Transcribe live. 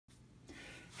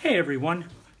Hey everyone,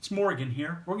 it's Morgan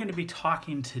here. We're going to be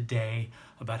talking today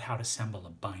about how to assemble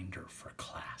a binder for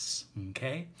class,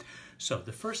 okay? So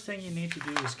the first thing you need to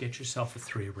do is get yourself a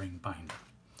 3-ring binder.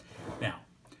 Now,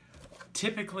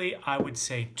 typically I would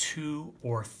say 2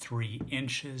 or 3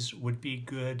 inches would be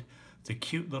good. The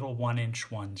cute little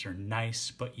 1-inch ones are nice,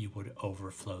 but you would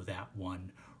overflow that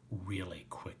one really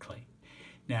quickly.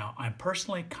 Now, I'm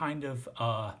personally kind of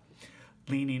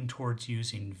leaning towards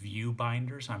using view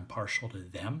binders. I'm partial to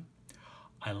them.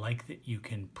 I like that you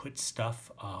can put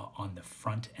stuff on the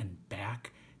front and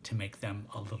back to make them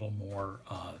a little more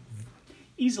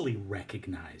easily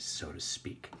recognized, so to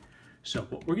speak. So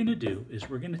what we're going to do is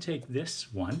we're going to take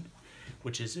this one,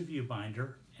 which is a view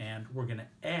binder, and we're going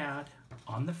to add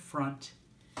on the front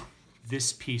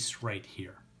this piece right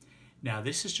here. Now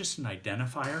this is just an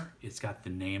identifier. It's got the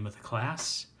name of the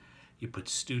class. You put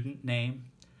student name,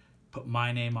 put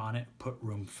my name on it, put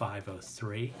room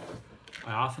 503.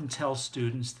 I often tell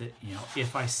students that,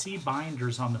 if I see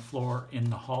binders on the floor in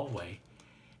the hallway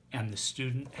and the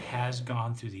student has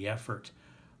gone through the effort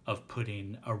of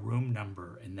putting a room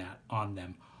number and that on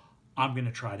them, I'm going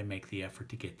to try to make the effort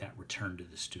to get that returned to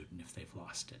the student if they've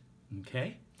lost it.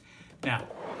 Okay? Now,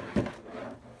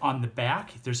 on the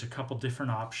back, there's a couple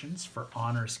different options for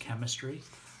honors chemistry.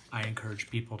 I encourage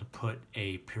people to put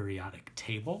a periodic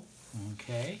table.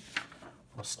 Okay,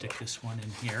 we'll stick this one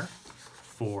in here.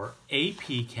 For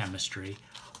AP chemistry,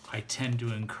 I tend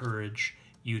to encourage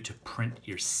you to print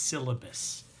your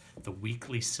syllabus, the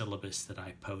weekly syllabus that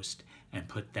I post, and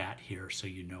put that here so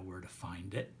you know where to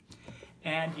find it.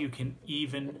 And you can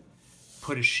even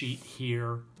put a sheet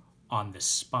here on the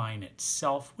spine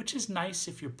itself, which is nice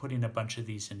if you're putting a bunch of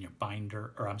these in your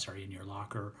binder, or in your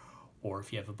locker, or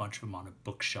if you have a bunch of them on a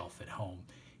bookshelf at home.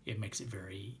 It makes it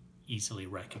very easily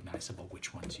recognizable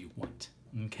which ones you want.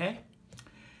 Okay?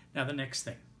 Now the next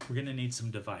thing, we're going to need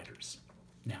some dividers.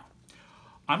 Now,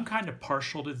 I'm kind of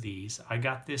partial to these. I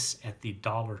got this at the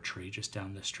Dollar Tree just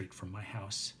down the street from my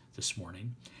house this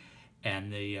morning.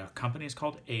 And the company is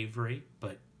called Avery,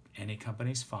 but any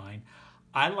company's fine.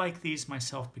 I like these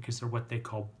myself because they're what they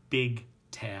call big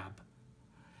tab.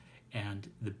 And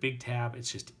the big tab,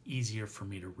 it's just easier for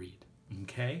me to read.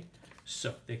 Okay?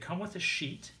 So they come with a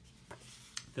sheet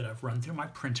that I've run through my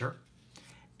printer,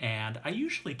 and I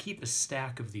usually keep a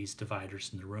stack of these dividers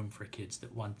in the room for kids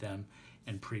that want them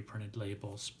and pre-printed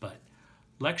labels, but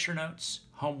lecture notes,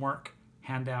 homework,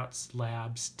 handouts,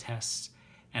 labs, tests,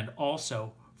 and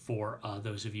also for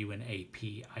those of you in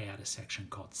AP, I add a section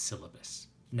called syllabus.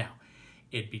 Now,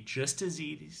 it'd be just as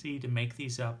easy to make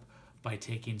these up by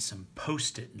taking some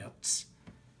Post-it notes,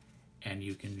 and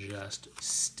you can just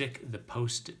stick the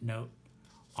Post-it note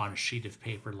on a sheet of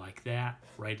paper like that,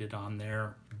 write it on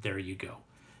there, there you go.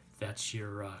 That's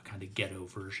your kind of ghetto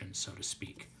version, so to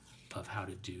speak, of how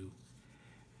to do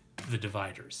the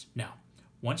dividers. Now,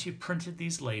 once you've printed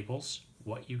these labels,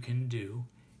 what you can do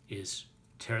is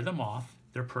tear them off.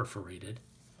 They're perforated.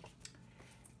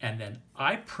 And then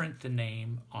I print the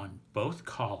name on both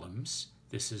columns.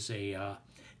 This is a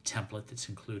template that's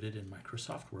included in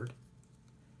Microsoft Word.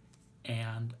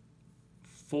 And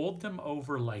fold them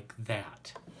over like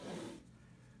that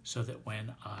so that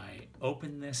when I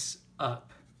open this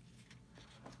up,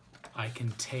 I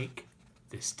can take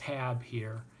this tab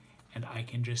here and I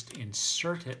can just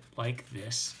insert it like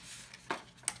this,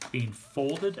 being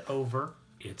folded over.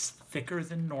 It's thicker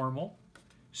than normal,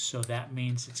 so that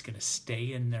means it's going to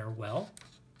stay in there well.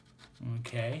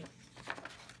 Okay,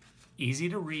 easy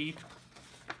to read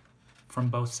from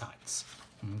both sides.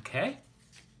 Okay,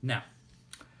 now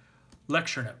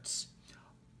lecture notes.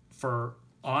 For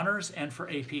honors and for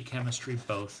AP chemistry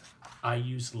both, I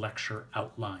use lecture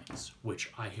outlines,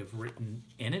 which I have written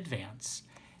in advance,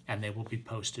 and they will be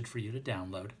posted for you to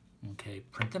download. Okay,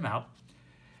 print them out.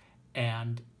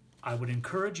 And I would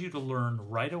encourage you to learn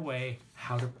right away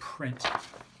how to print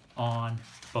on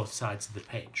both sides of the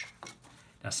page.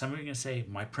 Now, some of you are going to say,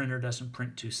 my printer doesn't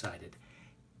print two-sided.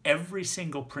 Every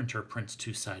single printer prints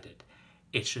two-sided.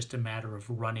 It's just a matter of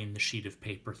running the sheet of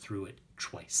paper through it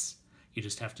twice. You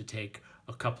just have to take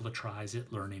a couple of tries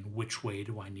at learning which way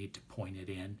do I need to point it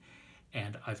in.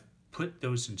 And I've put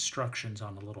those instructions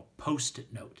on a little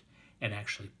Post-it note and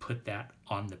actually put that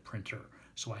on the printer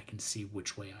so I can see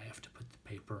which way I have to put the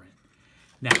paper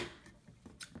in. Now,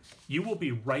 you will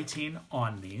be writing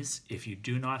on these. If you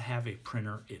do not have a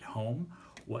printer at home,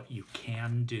 what you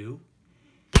can do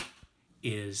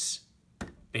is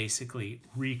basically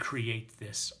recreate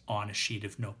this on a sheet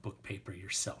of notebook paper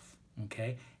yourself.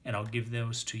 Okay, and I'll give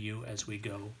those to you as we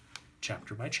go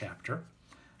chapter by chapter.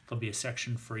 There'll be a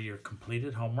section for your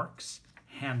completed homeworks,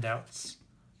 handouts,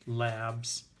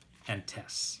 labs, and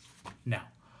tests. Now,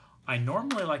 I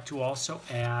normally like to also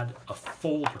add a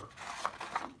folder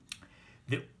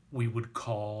that we would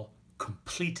call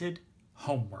completed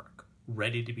homework,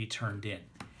 ready to be turned in.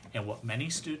 And what many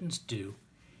students do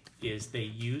is they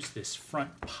use this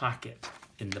front pocket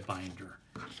in the binder.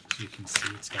 As you can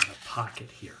see, it's got a pocket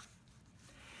here.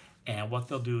 And what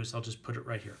they'll do is I'll just put it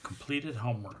right here, completed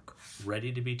homework,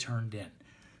 ready to be turned in,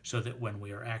 so that when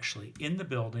we are actually in the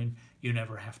building, you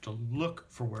never have to look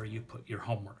for where you put your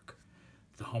homework.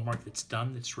 The homework that's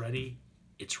done, that's ready,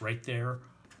 it's right there.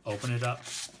 Open it up,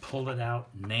 pull it out,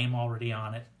 name already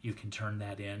on it. You can turn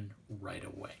that in right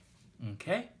away.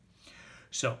 Okay?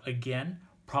 So again,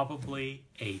 probably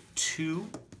a 2,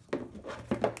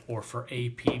 or for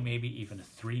AP, maybe even a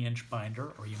 3-inch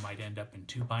binder, or you might end up in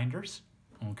 2 binders.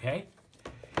 Okay?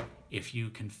 If you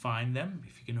can find them,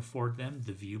 if you can afford them,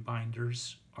 the view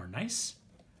binders are nice.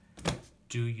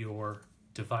 Do your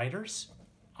dividers,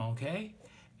 okay?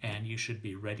 And you should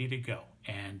be ready to go.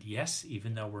 And yes,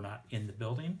 even though we're not in the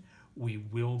building, we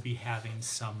will be having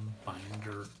some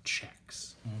binder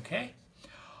checks, okay?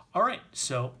 All right,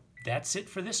 so that's it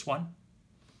for this one.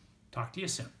 Talk to you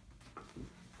soon.